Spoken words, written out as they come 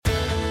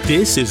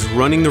This is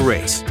Running the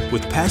Race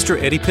with Pastor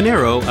Eddie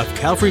Pinero of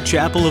Calvary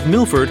Chapel of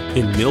Milford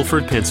in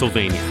Milford,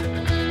 Pennsylvania.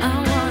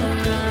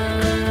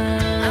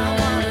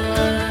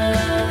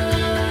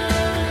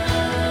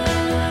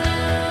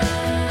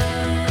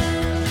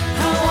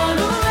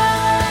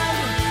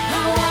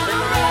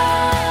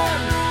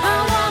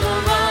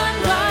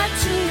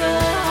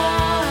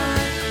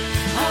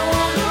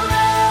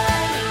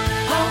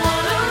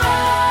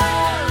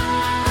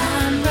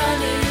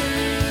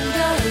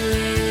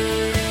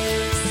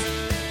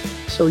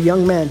 So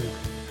young men,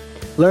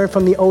 learn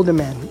from the older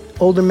men.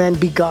 Older men,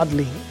 be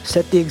godly.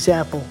 Set the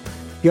example.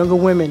 Younger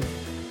women,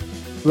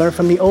 learn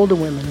from the older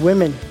women.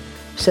 Women,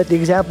 set the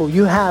example.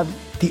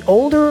 The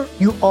older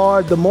you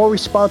are, the more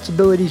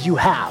responsibilities you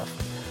have.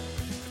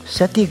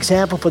 Set the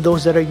example for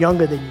those that are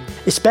younger than you.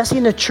 Especially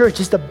in the church,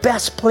 it's the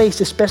best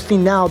place, especially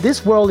now.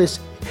 This world is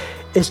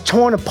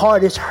torn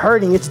apart, it's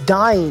hurting, it's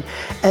dying.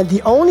 And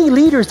the only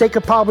leaders they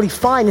could probably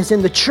find is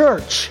in the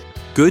church.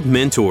 Good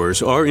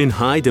mentors are in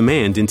high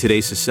demand in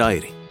today's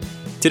society.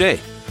 Today,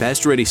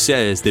 Pastor Eddie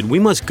says that we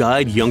must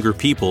guide younger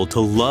people to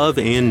love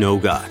and know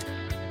God.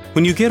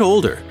 When you get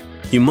older,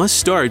 you must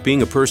start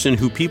being a person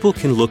who people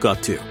can look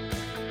up to.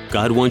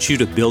 God wants you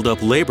to build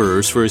up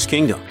laborers for His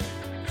kingdom.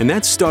 And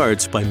that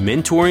starts by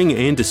mentoring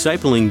and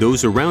discipling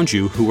those around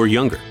you who are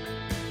younger.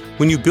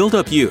 When you build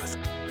up youth,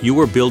 you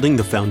are building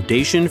the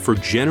foundation for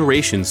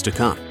generations to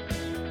come.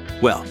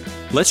 Well,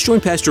 let's join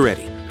Pastor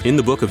Eddie in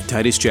the book of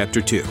Titus chapter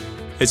 2.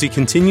 As he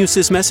continues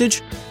this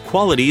message,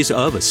 Qualities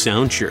of a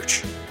Sound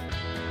Church.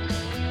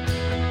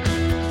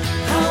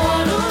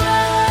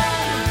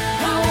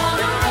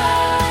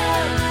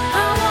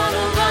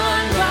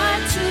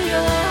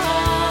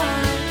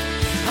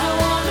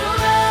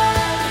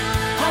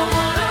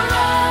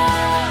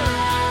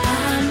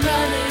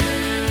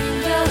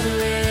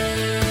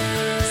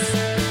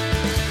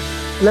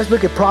 Let's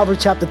look at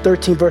Proverbs chapter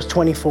 13, verse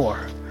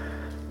 24.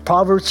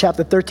 Proverbs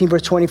chapter 13,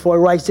 verse 24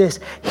 writes this: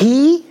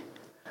 He,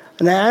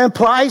 and that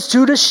implies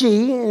to the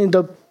she, and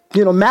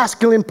the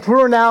masculine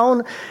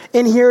pronoun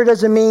in here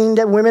doesn't mean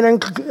that women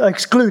are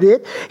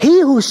excluded.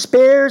 He who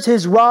spares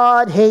his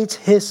rod hates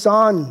his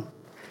son.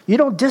 You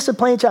don't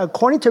discipline your child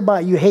according to the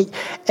Bible, you hate.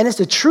 And it's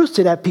the truth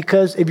to that,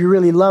 because if you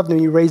really love them,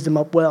 you raise them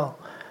up well.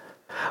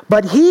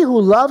 But he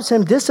who loves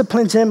him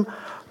disciplines him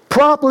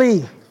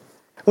properly.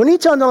 We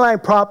need to underline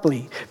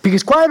properly,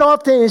 because quite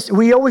often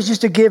we always used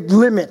to give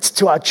limits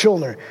to our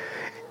children.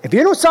 If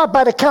you don't stop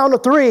by the count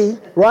of 3,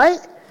 right?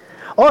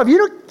 Or if you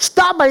don't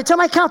stop by the time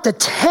I count to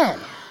 10.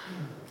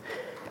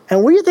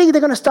 And where do you think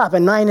they're going to stop?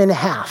 At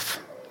 9.5.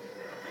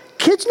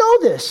 Kids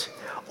know this.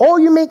 Oh,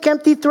 you make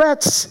empty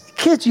threats.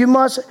 Kids, you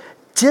must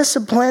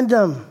discipline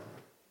them.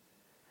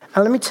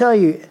 And let me tell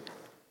you,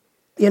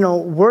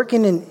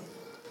 working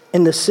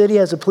in the city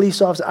as a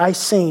police officer, I've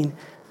seen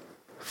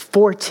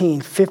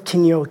 14,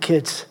 15-year-old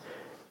kids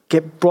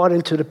get brought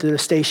into the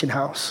station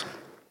house.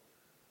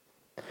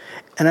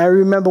 And I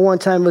remember one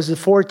time it was a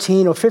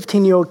 14 or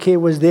 15-year-old kid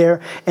was there.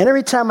 And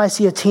every time I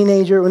see a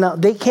teenager, now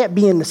they can't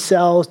be in the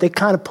cells. They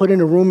kind of put in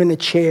a room in a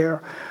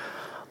chair.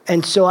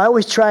 And so I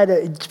always try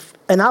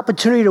an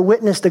opportunity to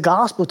witness the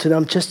gospel to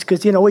them, just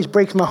because, it always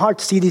breaks my heart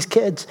to see these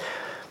kids.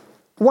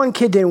 One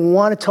kid didn't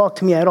want to talk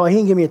to me at all. He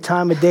didn't give me a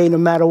time of day, no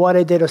matter what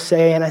I did or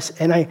say.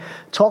 And I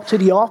talked to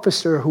the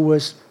officer who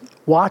was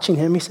watching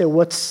him. He said,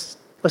 what's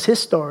his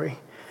story?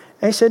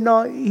 And he said,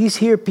 no, he's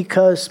here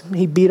because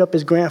he beat up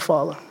his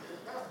grandfather.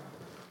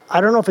 I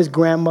don't know if it's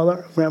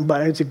grandmother,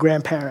 but it's a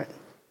grandparent.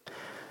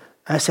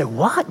 I said,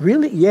 what?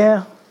 Really?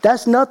 Yeah,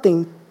 that's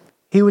nothing.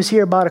 He was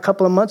here about a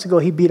couple of months ago.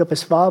 He beat up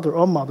his father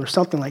or mother,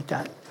 something like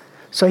that.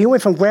 So he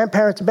went from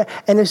grandparent to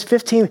and there's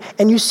 15.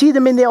 And you see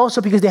them in there also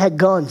because they had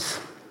guns.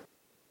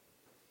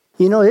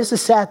 It's a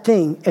sad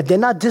thing. If they're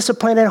not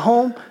disciplined at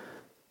home,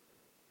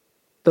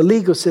 the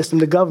legal system,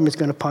 the government's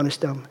going to punish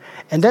them.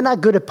 And they're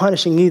not good at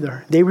punishing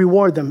either. They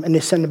reward them and they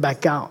send them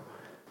back out.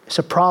 It's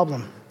a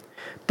problem.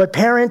 But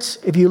parents,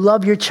 if you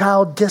love your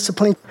child,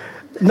 discipline.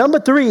 Number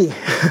 3,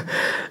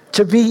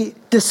 to be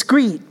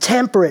discreet,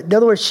 temperate. In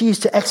other words, she's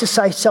to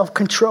exercise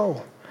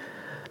self-control.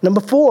 Number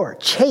 4,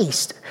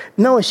 chaste.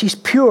 No, she's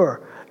pure.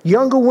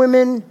 Younger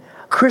women,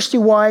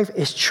 Christian wife,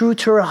 is true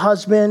to her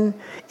husband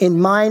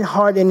in mind,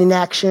 heart, and in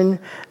action.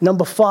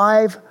 Number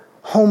 5,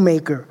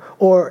 homemaker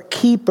or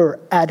keeper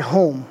at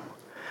home.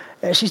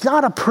 And she's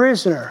not a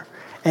prisoner.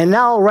 And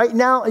right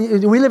now,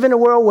 we live in a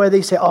world where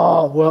they say,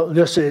 oh, well,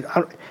 listen,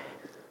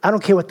 I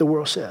don't care what the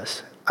world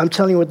says. I'm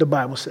telling you what the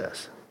Bible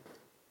says.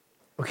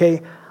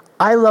 Okay?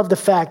 I love the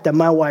fact that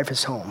my wife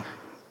is home.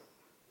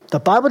 The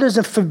Bible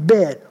doesn't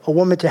forbid a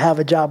woman to have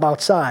a job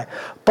outside,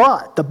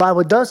 but the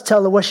Bible does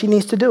tell her what she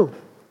needs to do.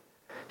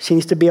 She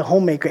needs to be a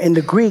homemaker. In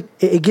the Greek,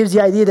 it gives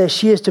the idea that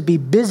she is to be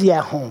busy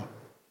at home.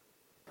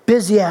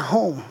 Busy at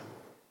home.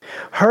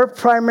 Her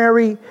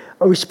primary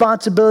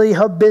responsibility,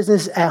 her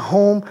business at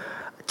home,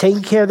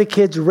 taking care of the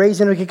kids,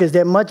 raising the kids, because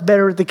they're much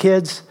better at the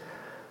kids.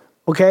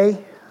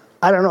 Okay?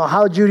 I don't know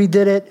how Judy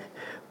did it,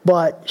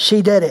 but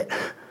she did it.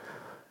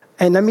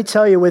 And let me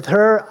tell you, with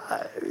her,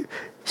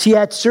 she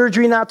had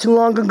surgery not too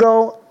long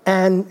ago,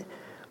 and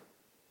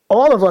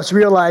all of us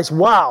realize,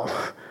 wow,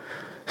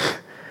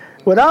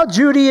 without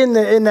Judy in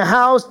the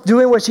house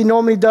doing what she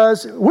normally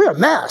does, we're a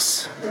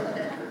mess.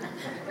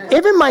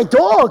 Even my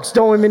dogs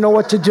don't even know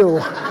what to do.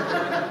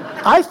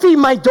 I feed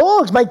my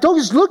dogs. My dog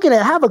is looking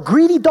at, I have a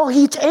greedy dog.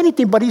 He eats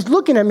anything, but he's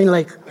looking at me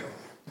like,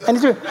 and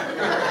he's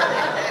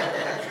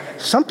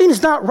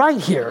something's not right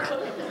here.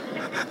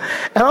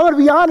 And I'm going to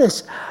be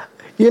honest,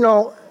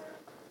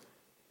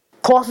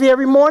 coffee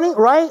every morning,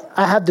 right?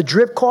 I have the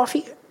drip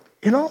coffee.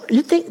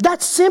 You think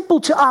that's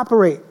simple to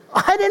operate.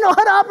 I didn't know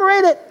how to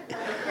operate it.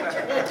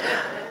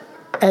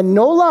 And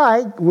no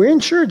lie, we're in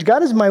church.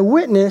 God is my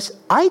witness.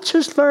 I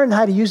just learned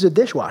how to use the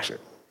dishwasher.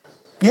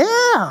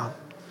 Yeah.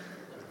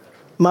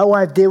 My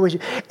wife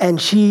did and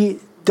she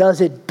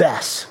does it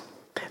best.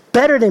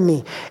 Better than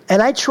me.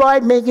 And I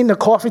tried making the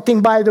coffee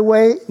thing, by the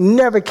way,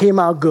 never came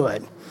out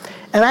good.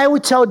 And I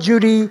would tell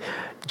Judy,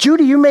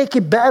 you make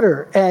it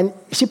better. And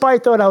she probably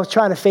thought I was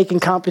trying to fake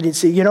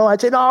incompetency. I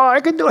said, oh, I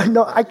can do it.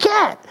 No, I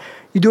can't.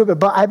 You do it,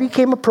 but I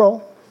became a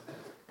pro.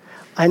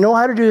 I know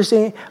how to do this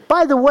thing.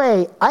 By the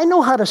way, I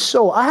know how to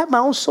sew. I have my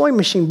own sewing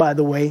machine, by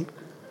the way.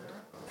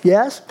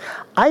 Yes?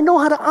 I know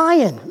how to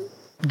iron.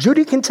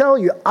 Judy can tell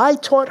you, I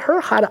taught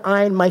her how to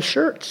iron my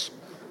shirts.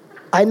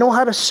 I know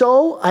how to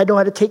sew. I know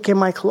how to take care of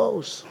my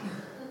clothes.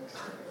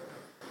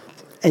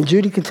 And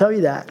Judy can tell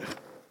you that.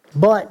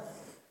 But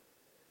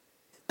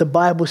the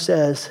Bible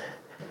says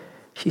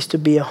she's to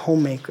be a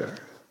homemaker.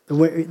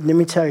 Let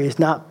me tell you, it's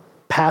not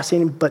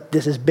passing, but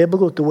this is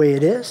biblical the way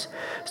it is.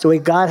 It's the way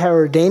God had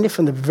ordained it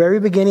from the very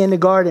beginning in the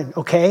garden,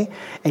 okay?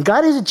 And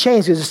God hasn't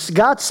changed. Because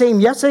God's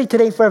same yesterday,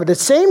 today, forever. The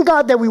same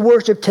God that we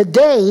worship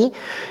today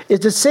is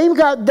the same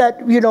God that,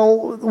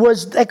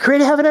 that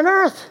created heaven and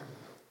earth.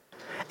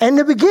 And in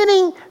the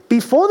beginning,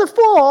 before the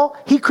fall,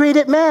 he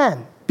created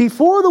man,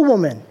 before the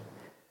woman.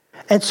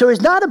 And so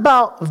it's not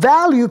about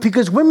value,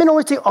 because women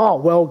always say, oh,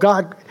 well,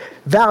 God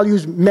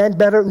values men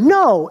better.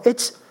 No,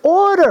 it's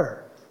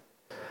order.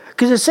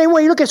 Because the same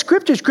way you look at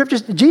scriptures,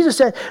 Jesus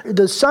said,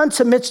 the Son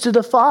submits to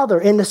the Father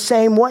in the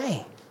same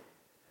way.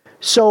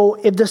 So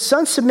if the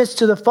Son submits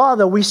to the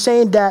Father, are we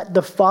saying that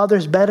the Father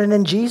is better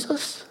than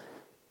Jesus?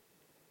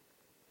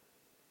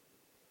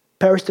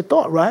 Perish the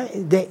thought, right?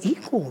 They're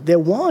equal. They're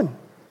one.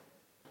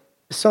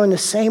 So in the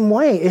same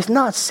way, it's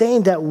not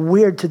saying that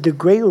we're to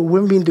degrade or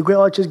women being degraded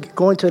or just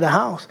going to the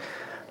house.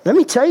 Let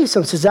me tell you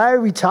something. Since I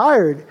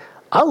retired,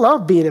 I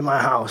love being in my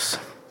house.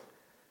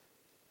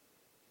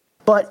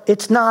 But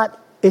it's not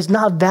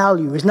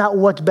value. It's not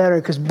what's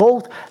better, because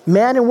both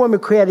man and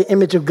woman created an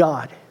image of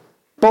God.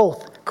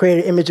 Both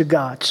created an image of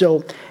God.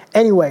 So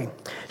anyway,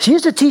 she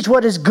used to teach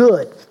what is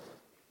good.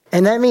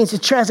 And that means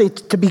it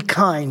translates to be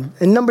kind.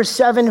 And number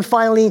 7,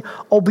 finally,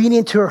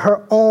 obedient to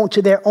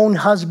their own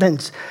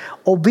husbands.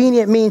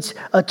 Obedient means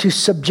to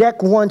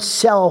subject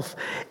oneself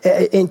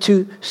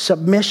into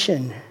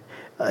submission,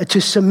 to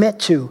submit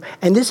to.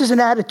 And this is an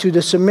attitude.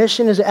 The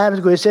submission is an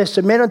attitude. It says,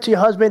 submit unto your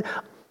husband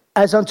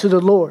as unto the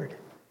Lord.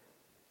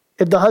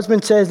 If the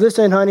husband says,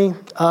 listen, honey,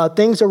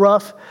 things are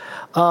rough.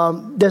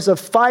 There's a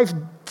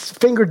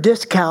 5-finger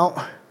discount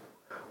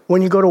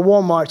when you go to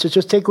Walmart. So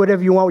just take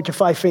whatever you want with your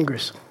 5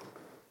 fingers.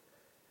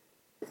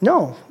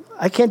 No,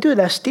 I can't do it.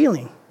 That's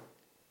stealing.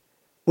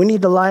 We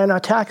need to lie on our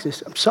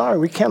taxes. I'm sorry,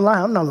 we can't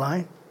lie. I'm not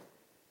lying.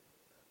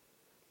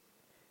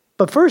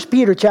 But 1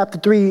 Peter chapter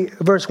 3,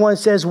 verse 1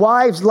 says,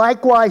 wives,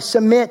 likewise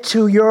submit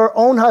to your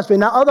own husband.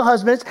 Not other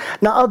husbands,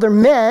 not other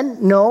men.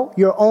 No,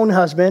 your own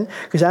husband.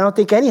 Because I don't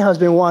think any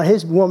husband wants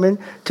his woman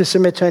to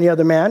submit to any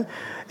other man.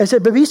 It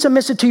said, but be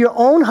submissive to your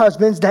own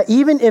husbands, that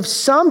even if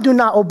some do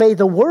not obey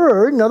the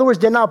word, in other words,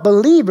 they're not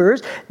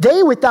believers,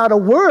 they without a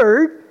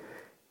word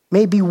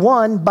may be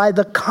won by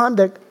the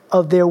conduct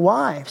of their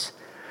wives.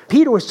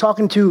 Peter was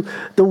talking to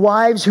the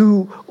wives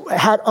who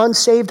had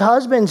unsaved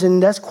husbands,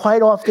 and that's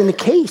quite often the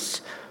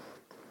case.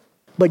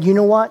 But you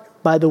know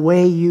what? By the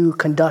way you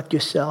conduct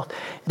yourself.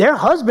 There are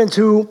husbands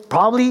who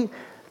probably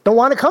don't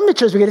want to come to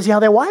church because they see how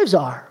their wives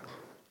are.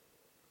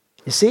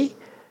 You see?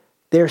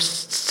 There's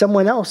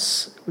someone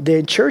else. They're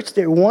in church,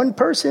 they're one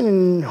person,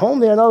 and home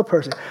they're another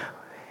person.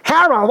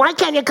 Harold, why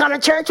can't you come to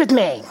church with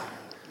me?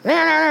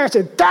 I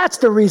said, that's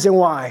the reason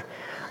why.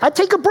 I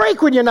take a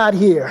break when you're not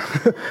here.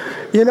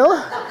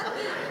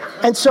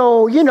 And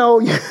so,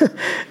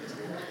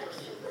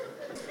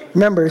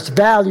 remember, it's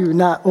value,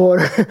 not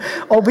order.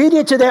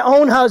 Obedient to their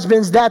own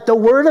husbands, that the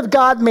word of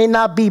God may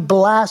not be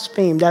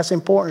blasphemed. That's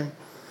important.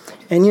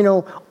 And,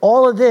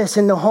 all of this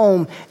in the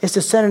home is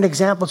to set an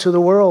example to the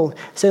world.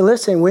 Say,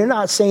 listen, we're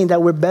not saying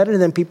that we're better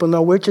than people.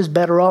 No, we're just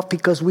better off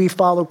because we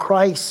follow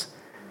Christ.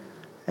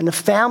 And the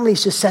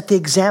families just set the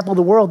example of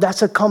the world.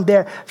 That's what come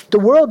there. The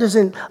world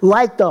isn't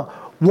like the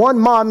one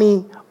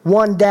mommy,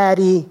 one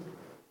daddy,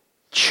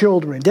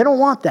 children. They don't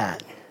want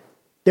that.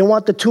 They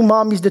want the 2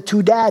 mommies, the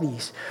 2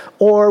 daddies,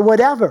 or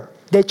whatever.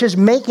 They're just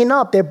making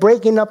up. They're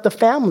breaking up the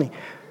family.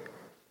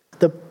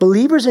 The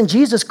believers in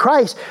Jesus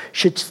Christ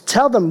should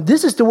tell them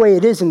this is the way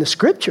it is in the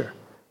scripture.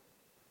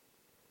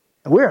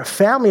 We're a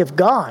family of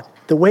God.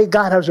 The way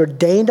God has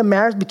ordained a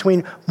marriage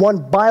between one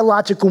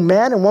biological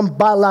man and one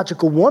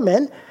biological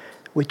woman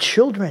with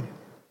children.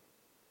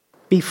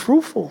 Be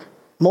fruitful.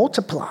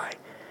 Multiply.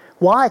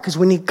 Why? Because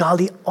we need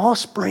godly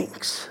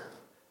offsprings.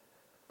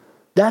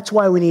 That's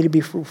why we need to be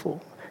fruitful.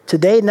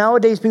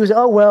 Nowadays, people say,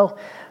 oh, well,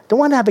 don't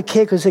want to have a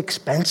kid because it's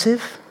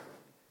expensive.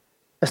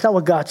 That's not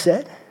what God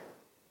said.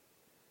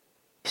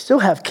 You still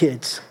have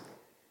kids.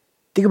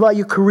 Think about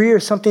your career or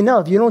something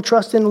else. If you don't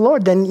trust in the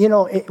Lord, then,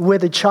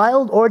 with a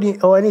child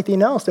or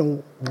anything else,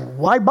 then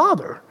why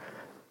bother?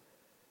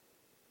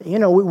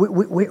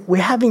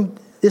 We're having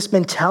this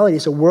mentality.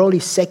 It's a worldly,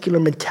 secular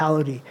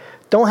mentality.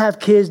 Don't have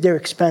kids, they're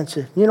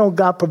expensive.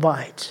 God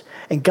provides,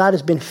 and God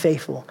has been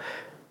faithful.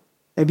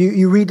 If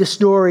you read the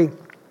story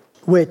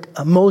with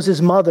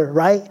Moses' mother,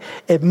 right?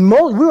 If we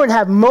wouldn't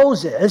have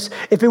Moses,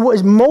 if it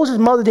was Moses'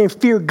 mother didn't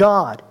fear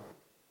God,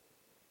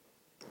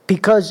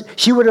 because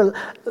she would have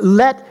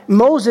let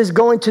Moses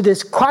go into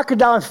this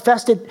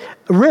crocodile-infested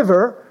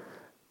river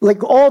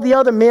like all the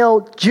other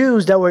male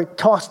Jews that were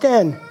tossed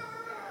in.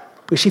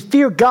 But she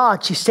feared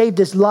God. She saved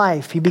his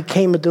life. He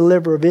became a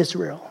deliverer of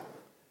Israel.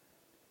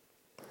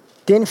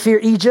 Didn't fear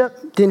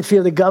Egypt. Didn't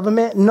fear the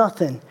government.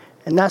 Nothing.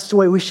 And that's the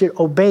way we should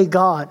obey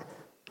God,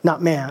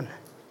 not man.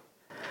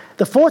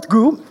 The fourth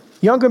group,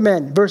 younger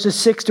men, verses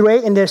 6 through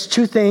 8. And there's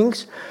two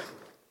things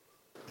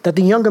that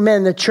the younger men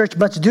in the church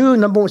must do.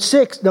 Number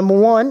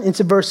one, it's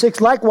in verse 6.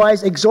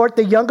 Likewise, exhort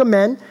the younger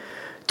men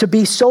to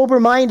be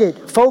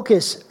sober-minded,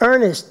 focused,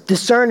 earnest,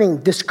 discerning,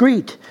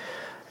 discreet.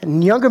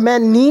 And younger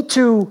men need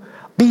to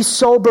be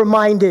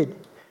sober-minded.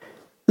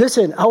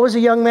 Listen, I was a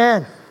young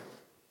man.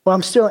 Well,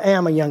 I still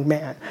am a young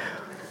man.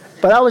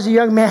 But I was a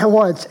young man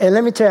once. And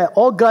let me tell you,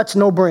 all guts,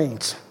 no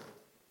brains.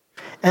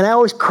 And I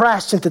always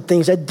crashed into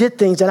things. I did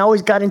things, and I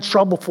always got in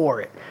trouble for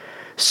it.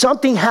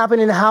 Something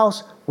happened in the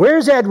house.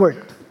 Where's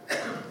Edward?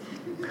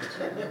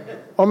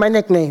 Or my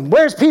nickname.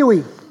 Where's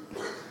Pee-wee?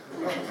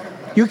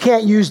 You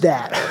can't use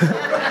that.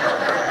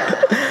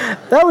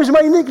 That was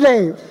my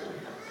nickname.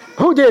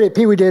 Who did it?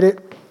 Pee-wee did it.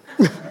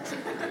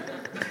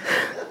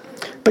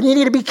 But you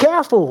need to be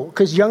careful,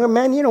 because younger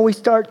men, we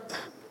start,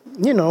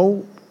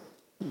 younger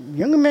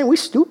men, we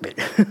stupid.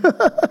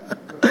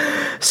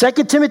 2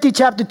 Timothy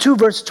chapter 2,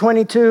 verse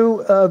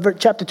 22,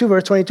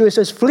 it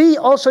says, flee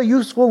also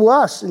youthful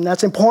lusts, and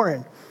that's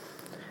important.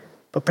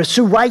 But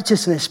pursue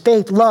righteousness,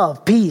 faith,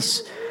 love,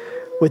 peace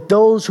with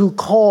those who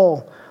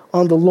call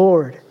on the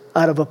Lord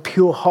out of a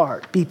pure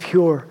heart. Be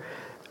pure.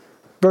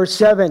 Verse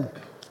 7,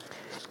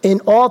 in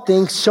all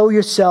things show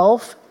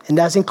yourself, and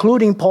that's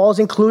Paul's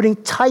including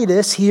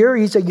Titus here.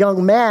 He's a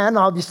young man,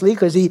 obviously,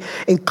 because he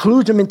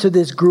includes him into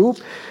this group.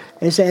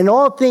 And saying, in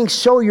all things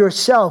show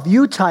yourself,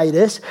 you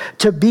Titus,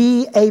 to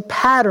be a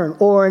pattern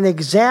or an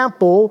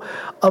example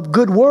of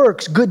good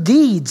works, good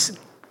deeds.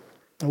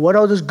 And what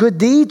are those good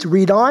deeds?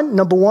 Read on.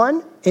 Number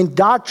one, in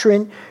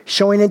doctrine,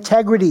 showing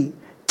integrity.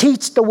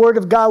 Teach the word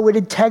of God with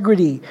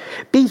integrity.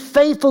 Be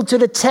faithful to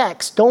the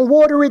text. Don't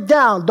water it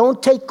down.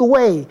 Don't take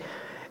away.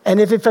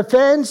 And if it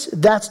offends,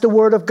 that's the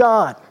word of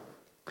God.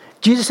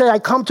 Jesus said, I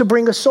come to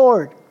bring a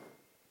sword.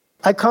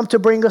 I come to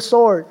bring a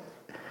sword.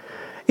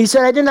 He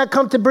said, I did not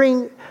come to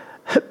bring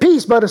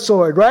peace but a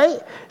sword, right?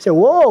 He said,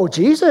 whoa,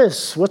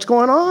 Jesus, what's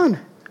going on?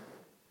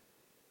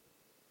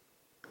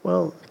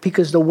 Well,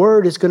 because the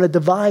word is going to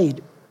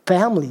divide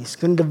families,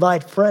 going to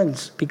divide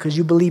friends, because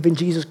you believe in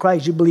Jesus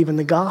Christ, you believe in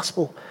the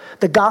gospel.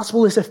 The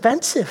gospel is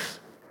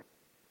offensive.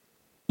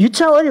 You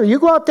tell anyone, you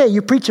go out there,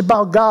 you preach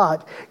about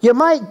God, you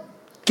might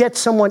get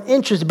someone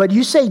interested, but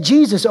you say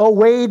Jesus, oh,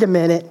 wait a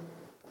minute.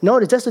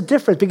 Notice, that's the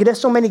difference, because there's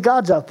so many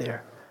gods out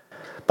there.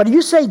 But if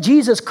you say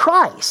Jesus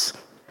Christ,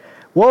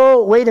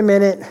 whoa, wait a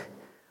minute.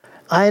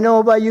 I know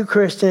about you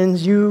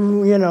Christians,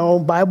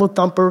 you Bible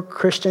thumper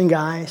Christian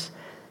guys,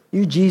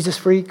 you Jesus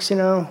freaks,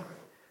 No,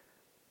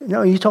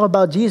 you talk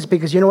about Jesus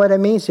because you know what it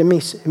means? It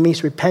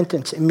means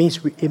repentance. It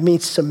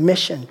means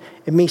submission.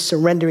 It means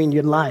surrendering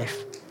your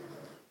life.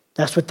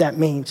 That's what that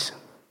means.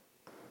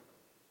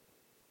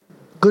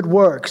 Good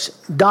works,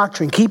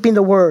 doctrine, keeping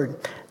the word.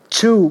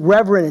 2,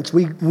 reverence.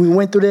 We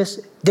went through this.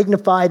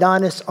 Dignified,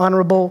 honest,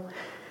 honorable.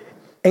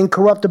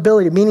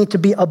 Incorruptibility, meaning to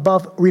be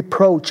above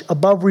reproach.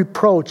 Above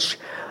reproach.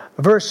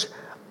 Verse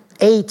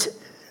 8,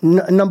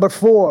 number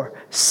 4,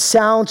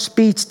 sound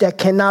speech that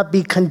cannot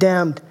be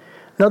condemned.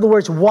 In other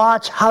words,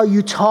 watch how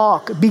you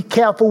talk. Be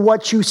careful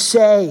what you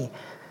say.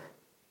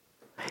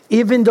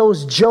 Even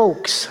those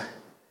jokes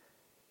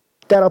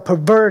that are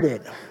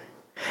perverted.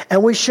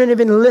 And we shouldn't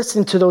even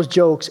listen to those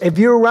jokes. If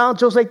you're around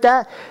jokes like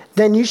that,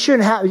 then you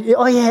shouldn't have,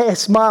 oh yeah,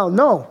 smile.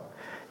 No.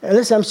 And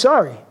listen, I'm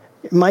sorry.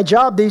 My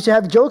job, they used to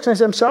have jokes, and I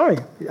said, I'm sorry.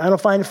 I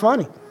don't find it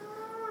funny.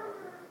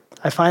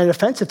 I find it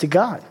offensive to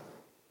God.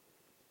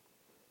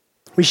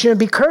 We shouldn't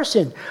be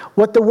cursing.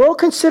 What the world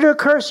considers a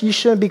curse, you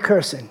shouldn't be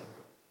cursing.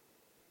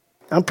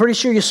 I'm pretty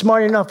sure you're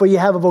smart enough where you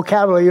have a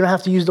vocabulary, you don't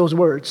have to use those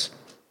words.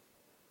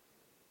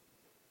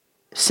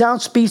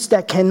 Sound speech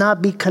that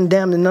cannot be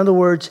condemned. In other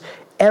words,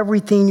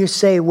 everything you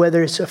say,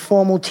 whether it's a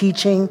formal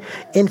teaching,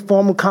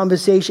 informal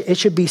conversation, it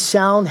should be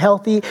sound,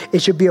 healthy,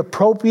 it should be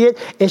appropriate,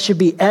 it should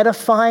be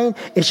edifying,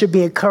 it should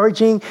be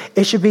encouraging,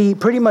 it should be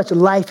pretty much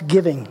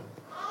life-giving.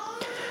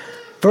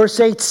 Verse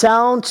 8,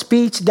 sound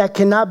speech that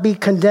cannot be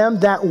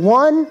condemned, that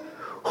one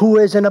who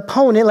is an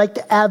opponent, like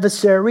the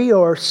adversary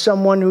or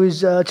someone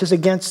who's just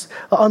against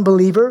an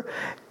unbeliever,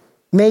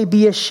 may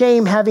be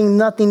ashamed, having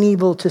nothing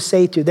evil to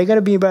say to. They're going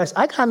to be embarrassed.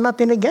 I got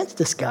nothing against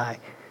this guy.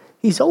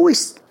 He's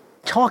always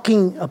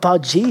talking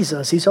about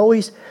Jesus. He's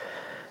always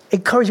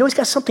encouraged. He always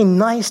got something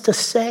nice to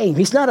say.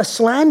 He's not a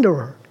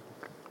slanderer.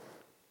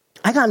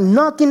 I got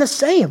nothing to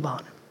say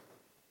about him.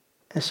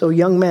 And so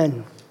young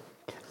men,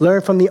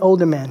 learn from the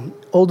older men.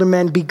 Older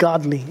men, be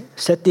godly.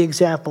 Set the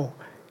example.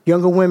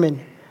 Younger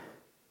women,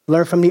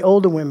 learn from the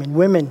older women.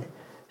 Women,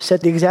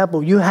 set the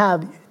example.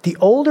 The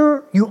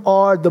older you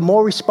are, the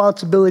more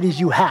responsibilities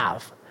you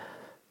have.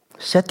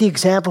 Set the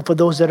example for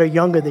those that are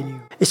younger than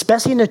you.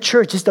 Especially in the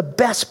church, it's the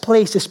best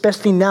place,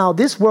 especially now.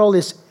 This world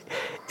is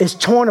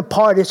torn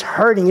apart, it's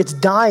hurting, it's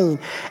dying.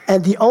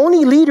 And the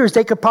only leaders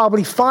they could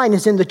probably find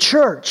is in the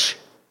church.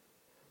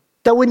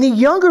 That when the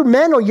younger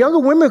men or younger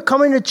women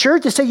come into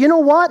church and say, you know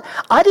what?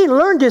 I didn't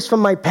learn this from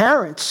my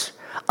parents.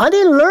 I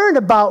didn't learn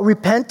about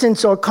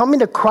repentance or coming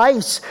to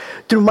Christ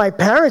through my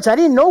parents. I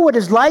didn't know what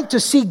it's like to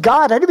see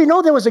God. I didn't even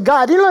know there was a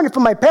God. I didn't learn it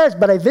from my parents,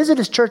 but I visited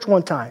this church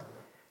one time.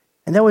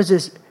 And there was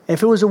this,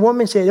 if it was a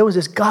woman, say there was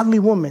this godly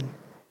woman.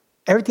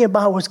 Everything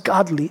about her was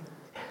godly.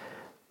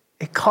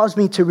 It caused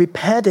me to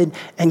repent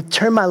and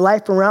turn my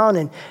life around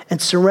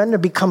and surrender,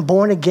 become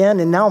born again.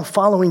 And now I'm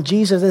following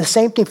Jesus. And the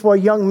same thing for a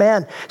young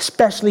man,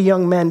 especially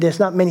young men. There's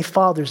not many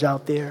fathers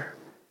out there.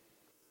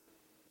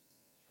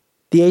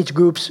 The age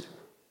groups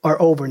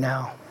are over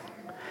now.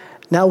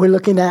 Now we're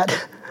looking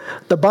at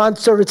the bond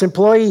service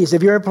employees.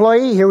 If you're an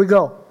employee, here we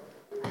go.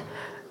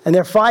 And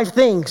there are 5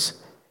 things.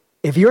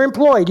 If you're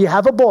employed, you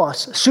have a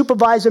boss,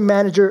 supervisor,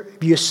 manager,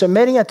 if you're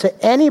submitting it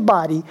to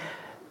anybody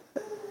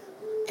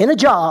in a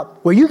job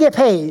where you get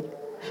paid,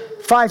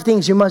 5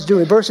 things you must do.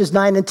 In verses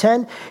 9 and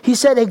 10, he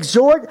said,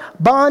 exhort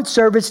bond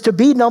servants to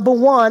be, number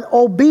 1,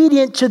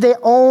 obedient to their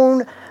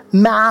own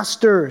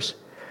masters.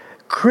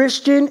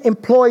 Christian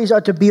employees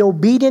are to be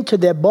obedient to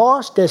their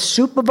boss, their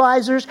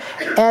supervisors,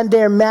 and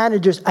their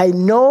managers. I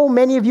know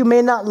many of you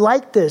may not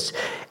like this.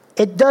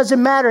 It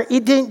doesn't matter.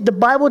 The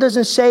Bible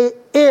doesn't say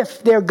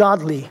if they're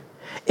godly,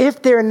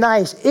 if they're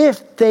nice,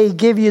 if they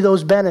give you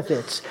those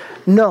benefits.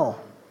 No.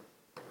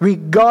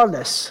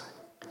 Regardless.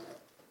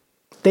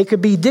 They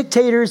could be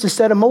dictators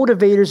instead of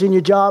motivators in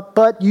your job,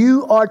 but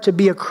you are to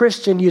be a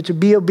Christian. You're to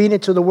be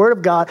obedient to the word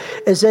of God.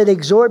 It said,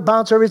 exhort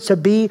bond servants to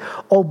be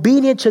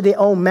obedient to their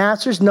own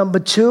masters. Number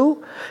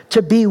 2,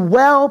 to be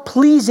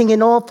well-pleasing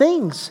in all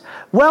things.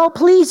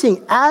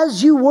 Well-pleasing.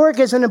 As you work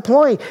as an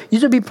employee,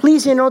 you're to be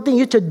pleasing in all things.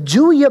 You're to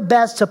do your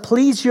best to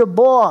please your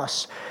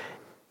boss.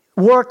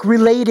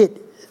 Work-related,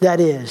 that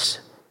is.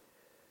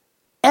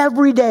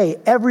 Every day,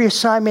 every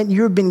assignment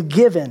you've been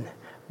given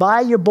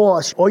by your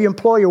boss or your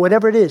employer,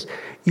 whatever it is,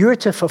 you're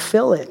to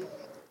fulfill it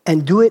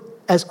and do it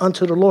as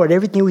unto the Lord.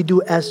 Everything we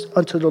do as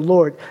unto the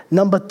Lord.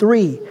 Number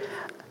 3,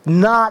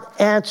 not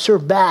answer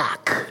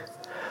back.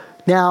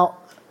 Now,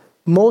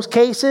 most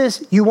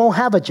cases, you won't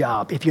have a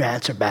job if you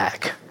answer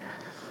back.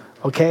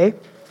 Okay?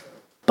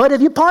 But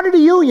if you're part of the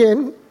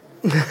union,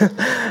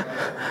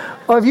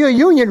 or if you're a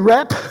union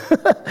rep,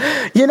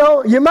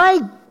 you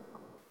might,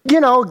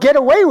 get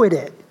away with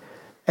it.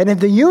 And if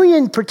the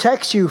union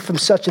protects you from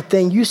such a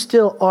thing, you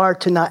still are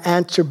to not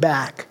answer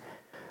back.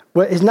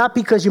 Well, it's not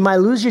because you might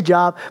lose your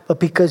job, but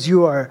because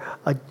you are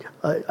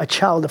a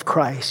child of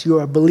Christ. You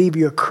are a believer,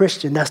 you're a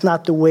Christian. That's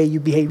not the way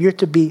you behave. You're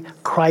to be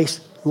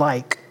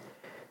Christ-like.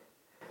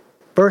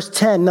 Verse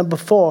 10, number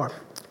 4,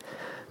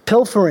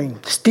 pilfering,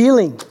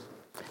 stealing.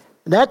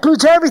 That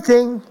includes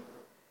everything.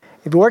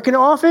 If you work in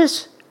an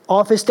office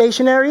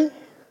stationery,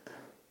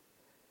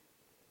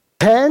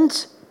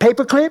 pens,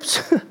 paper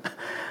clips,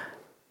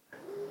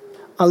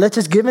 unless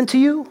it's given to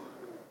you,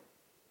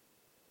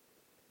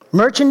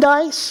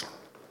 merchandise,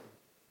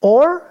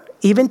 or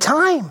even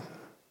time.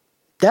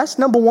 That's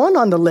number 1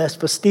 on the list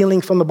for stealing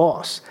from the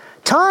boss.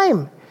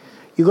 Time.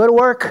 You go to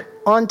work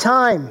on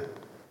time.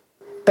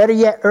 Better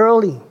yet,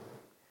 early.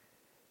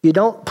 You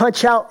don't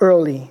punch out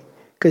early,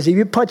 because if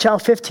you punch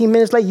out 15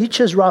 minutes late, you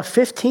just rob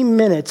 15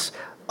 minutes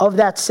of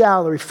that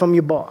salary from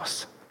your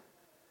boss.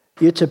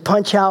 You're to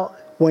punch out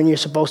when you're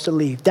supposed to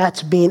leave.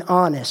 That's being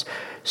honest.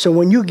 So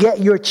when you get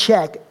your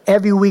check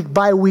every week,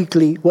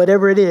 bi-weekly,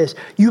 whatever it is,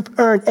 you've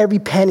earned every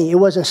penny. It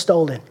wasn't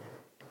stolen.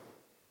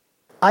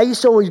 I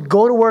used to always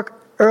go to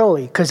work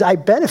early because I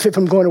benefit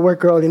from going to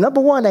work early. Number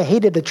 1, I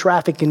hated the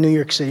traffic in New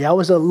York City. I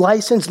was a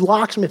licensed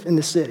locksmith in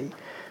the city.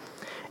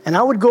 And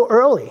I would go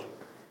early.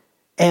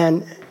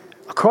 And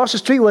across the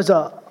street was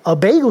a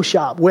bagel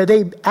shop where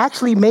they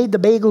actually made the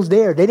bagels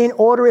there. They didn't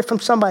order it from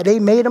somebody. They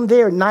made them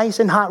there nice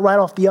and hot right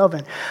off the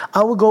oven.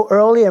 I would go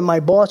early and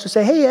my boss would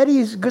say, hey, Eddie,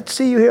 it's good to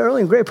see you here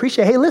early. Great,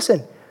 appreciate it. Hey,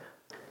 listen,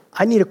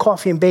 I need a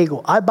coffee and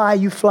bagel. I buy,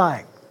 you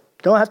fly.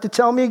 Don't have to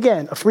tell me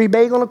again. A free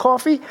bagel and a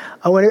coffee?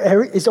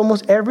 It's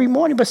almost every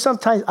morning, but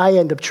sometimes I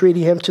end up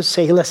treating him to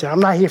say, hey, listen, I'm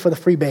not here for the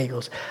free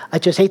bagels. I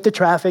just hate the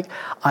traffic.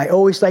 I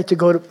always like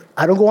to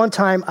I don't go on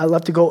time. I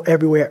love to go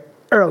everywhere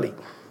early.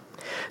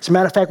 As a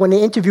matter of fact, when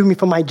they interviewed me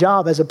for my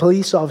job as a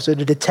police officer,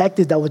 the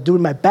detective that was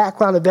doing my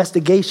background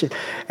investigation,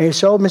 and he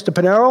said, Mr.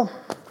 Pinero,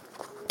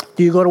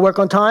 do you go to work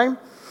on time?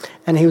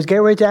 And he was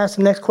getting ready to ask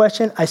the next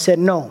question. I said,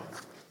 no.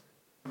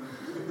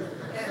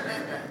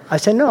 I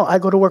said, no, I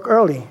go to work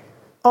early.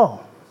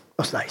 Oh,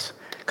 that's nice,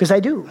 because I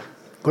do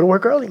go to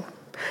work early.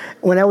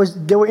 When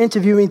they were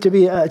interviewing to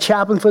be a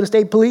chaplain for the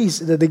state police,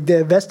 the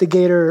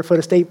investigator for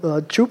the state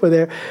trooper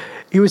there,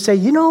 he would say,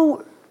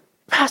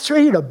 Pastor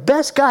Eddie, the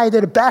best guy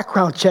did a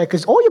background check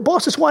because all your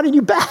bosses wanted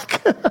you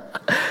back.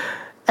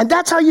 And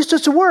that's how you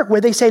supposed to work,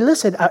 where they say,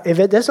 listen, if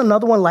there's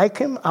another one like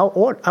him,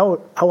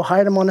 I'll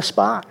hire him on the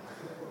spot.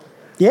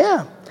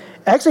 Yeah.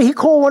 Actually, he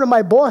called one of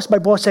my boss. My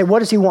boss said, what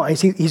does he want?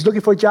 He's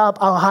looking for a job.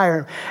 I'll hire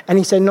him. And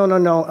he said,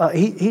 no.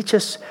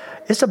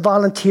 It's a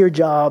volunteer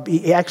job.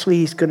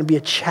 He's going to be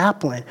a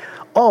chaplain.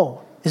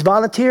 Oh, it's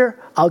volunteer?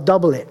 I'll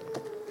double it.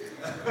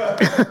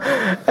 But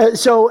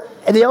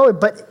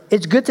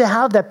it's good to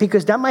have that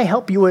because that might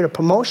help you with a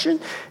promotion.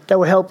 That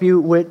will help you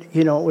with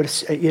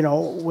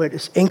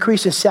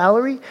increase in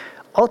salary.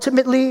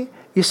 Ultimately,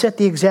 you set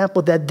the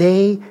example that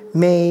they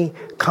may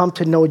come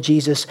to know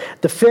Jesus.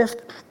 The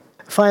fifth,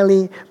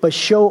 finally, but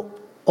show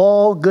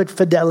all good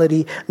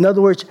fidelity. In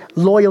other words,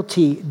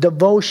 loyalty,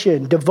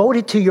 devotion,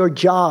 devoted to your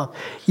job.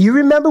 You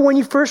remember when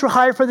you first were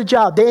hired for the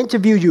job, they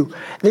interviewed you.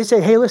 They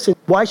say, hey, listen,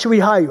 why should we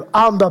hire you?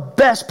 I'm the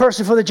best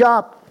person for the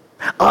job.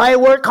 I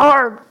work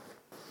hard.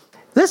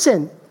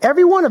 Listen,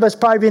 every one of us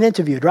probably been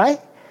interviewed, right?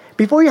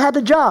 Before you had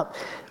the job.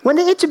 When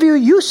they interview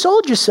you,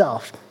 sold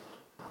yourself.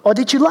 Or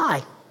did you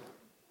lie?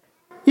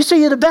 You say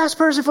you're the best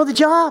person for the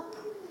job.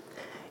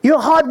 You're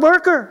a hard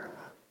worker.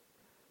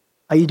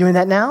 Are you doing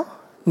that now?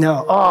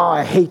 No. Oh,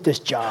 I hate this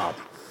job.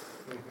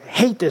 I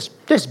hate this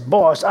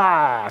boss.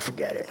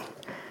 Forget it.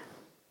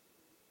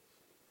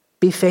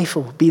 Be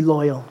faithful. Be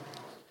loyal.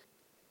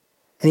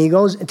 And he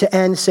goes to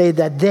end say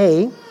that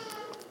they,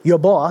 your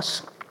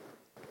boss,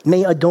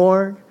 may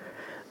adorn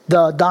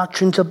the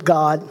doctrines of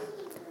God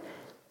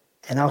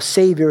and our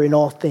Savior in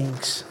all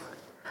things.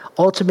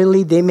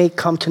 Ultimately, they may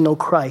come to know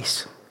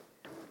Christ,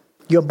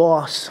 your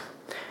boss.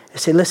 And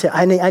say, listen,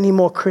 I need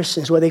more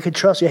Christians where they could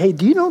trust you. Hey,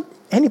 do you know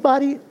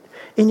anybody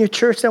in your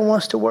church that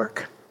wants to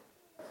work?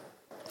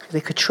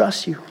 They could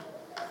trust you.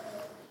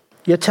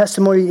 Your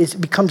testimony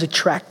becomes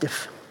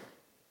attractive.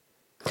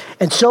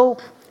 And so,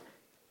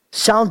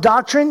 sound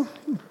doctrine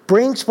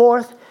brings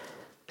forth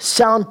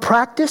sound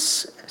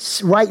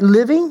practice, right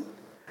living,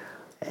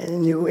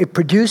 and it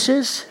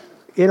produces,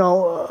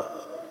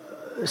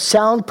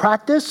 sound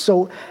practice.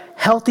 So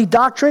healthy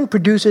doctrine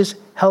produces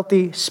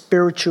healthy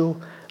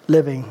spiritual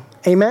living.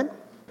 Amen?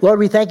 Lord,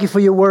 we thank you for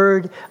your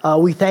word.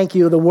 We thank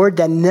you, the word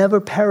that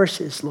never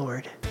perishes,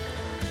 Lord.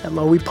 And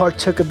Lord, we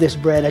partook of this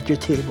bread at your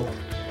table.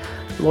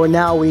 Lord,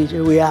 now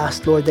we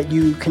ask, Lord, that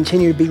you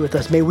continue to be with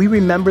us. May we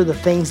remember the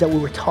things that we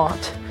were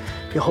taught.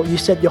 You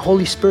said your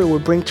Holy Spirit will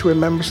bring to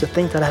remembrance the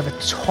things that I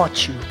have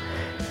taught you.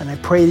 And I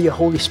pray that your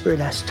Holy Spirit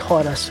has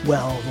taught us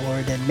well,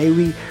 Lord. And may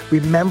we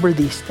remember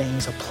these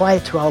things, apply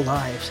it to our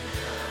lives.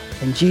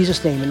 In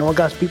Jesus' name, and all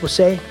God's people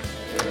say,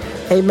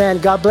 amen.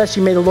 God bless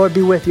you. May the Lord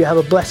be with you. Have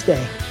a blessed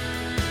day.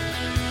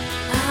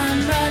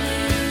 I'm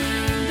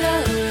running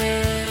the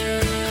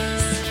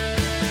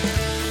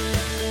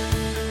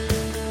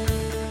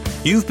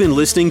race. You've been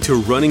listening to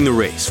Running the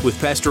Race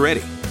with Pastor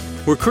Eddie.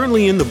 We're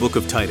currently in the book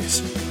of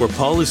Titus, where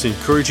Paul is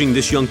encouraging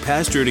this young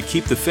pastor to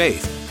keep the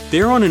faith.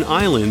 They're on an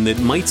island that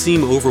might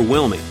seem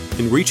overwhelming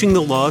in reaching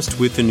the lost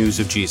with the news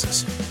of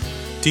Jesus.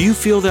 Do you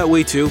feel that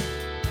way too?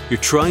 You're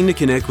trying to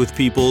connect with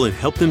people and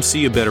help them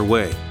see a better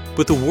way,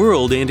 but the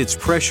world and its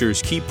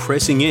pressures keep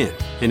pressing in,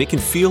 and it can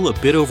feel a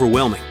bit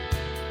overwhelming.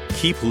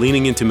 Keep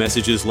leaning into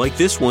messages like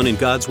this one in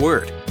God's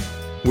Word.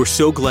 We're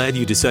so glad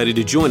you decided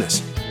to join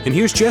us. And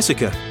here's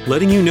Jessica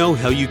letting you know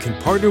how you can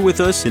partner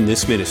with us in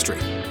this ministry.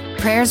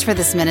 Prayers for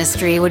this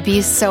ministry would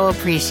be so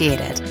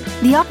appreciated.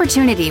 The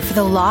opportunity for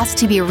the lost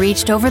to be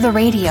reached over the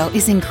radio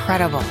is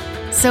incredible.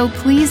 So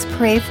please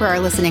pray for our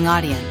listening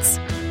audience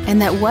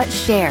and that what's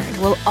shared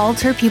will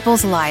alter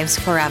people's lives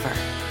forever.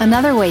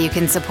 Another way you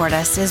can support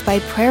us is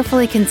by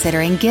prayerfully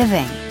considering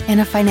giving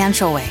in a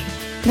financial way.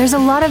 There's a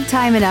lot of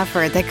time and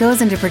effort that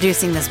goes into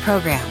producing this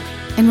program,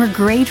 and we're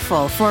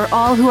grateful for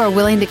all who are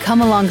willing to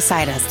come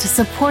alongside us to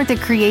support the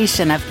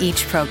creation of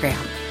each program.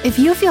 If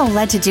you feel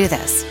led to do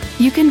this,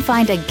 you can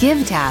find a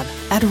Give tab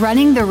at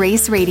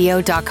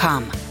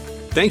runningtheraceradio.com.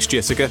 Thanks,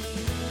 Jessica.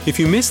 If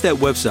you missed that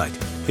website,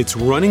 it's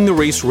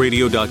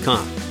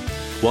runningtheraceradio.com.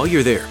 While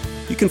you're there,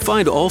 you can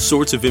find all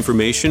sorts of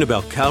information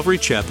about Calvary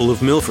Chapel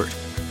of Milford.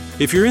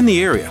 If you're in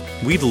the area,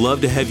 we'd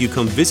love to have you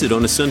come visit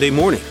on a Sunday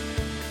morning.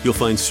 You'll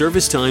find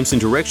service times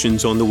and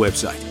directions on the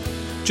website.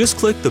 Just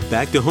click the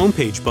Back to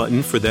Homepage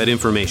button for that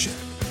information.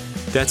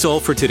 That's all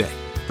for today,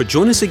 but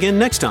join us again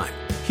next time,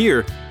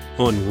 here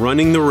on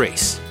Running the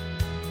Race.